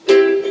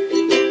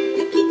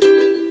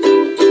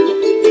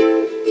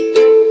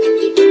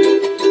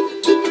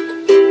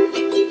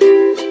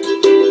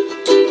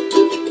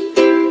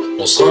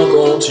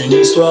une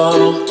histoire,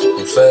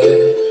 on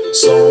fait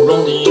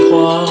semblant d'y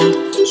croire.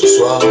 Ce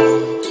soir,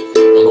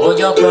 on ne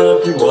regarde pas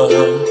plus loin,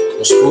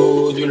 on se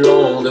fout du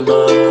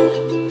lendemain.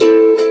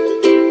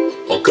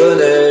 On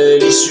connaît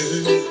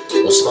l'issue,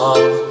 on sera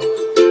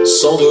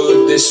sans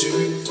doute déçu,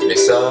 mais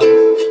ça,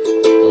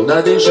 on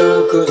a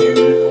déjà connu,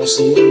 on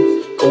se dit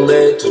qu'on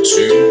est tout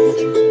dessus.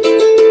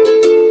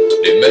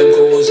 Les mêmes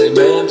causes, les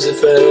mêmes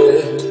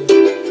effets,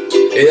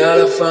 et à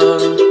la fin,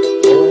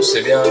 on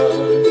sait bien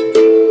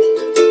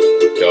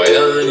que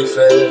rien n'y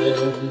fait.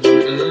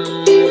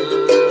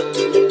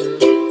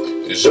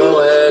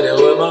 J'aurais des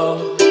remords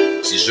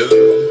si je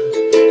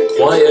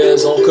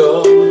croyais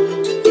encore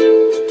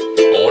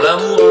en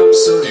l'amour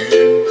absolu,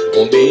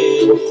 on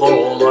n'y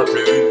reprendra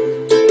plus.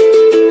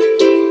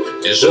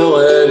 Et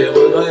j'aurais des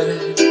regrets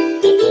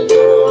pour ton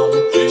corps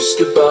plus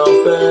que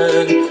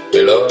parfait,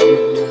 mais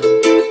l'homme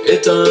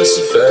est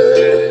ainsi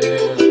fait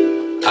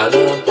à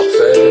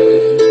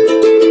l'imparfait.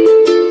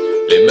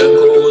 Les mêmes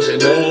causes,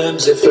 les mêmes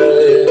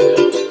effets,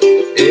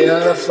 et à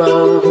la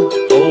fin,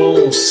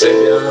 on sait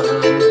bien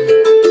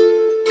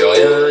que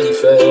rien n'y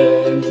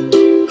fait.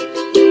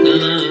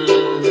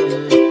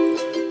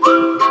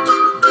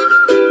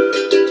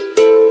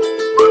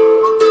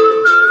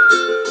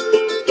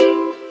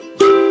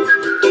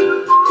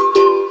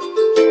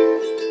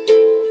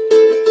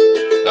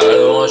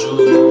 Alors un jour,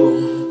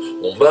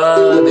 on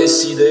va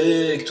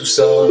décider que tout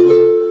ça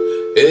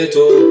est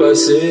au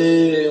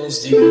passé. On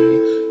se dit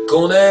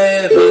qu'on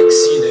est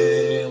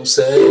vacciné, on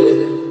sait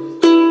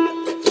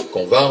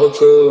qu'on va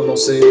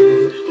recommencer.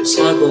 On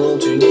se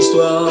raconte une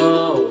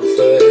histoire, on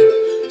fait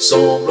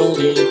semblant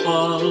d'y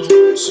croire.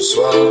 Ce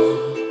soir,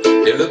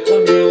 dès le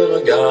premier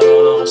regard,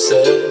 on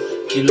sait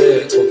qu'il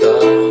est trop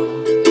tard.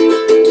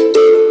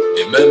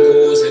 Les mêmes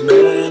causes, les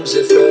mêmes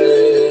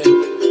effets,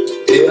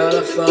 et à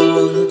la fin,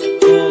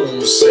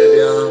 on sait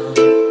bien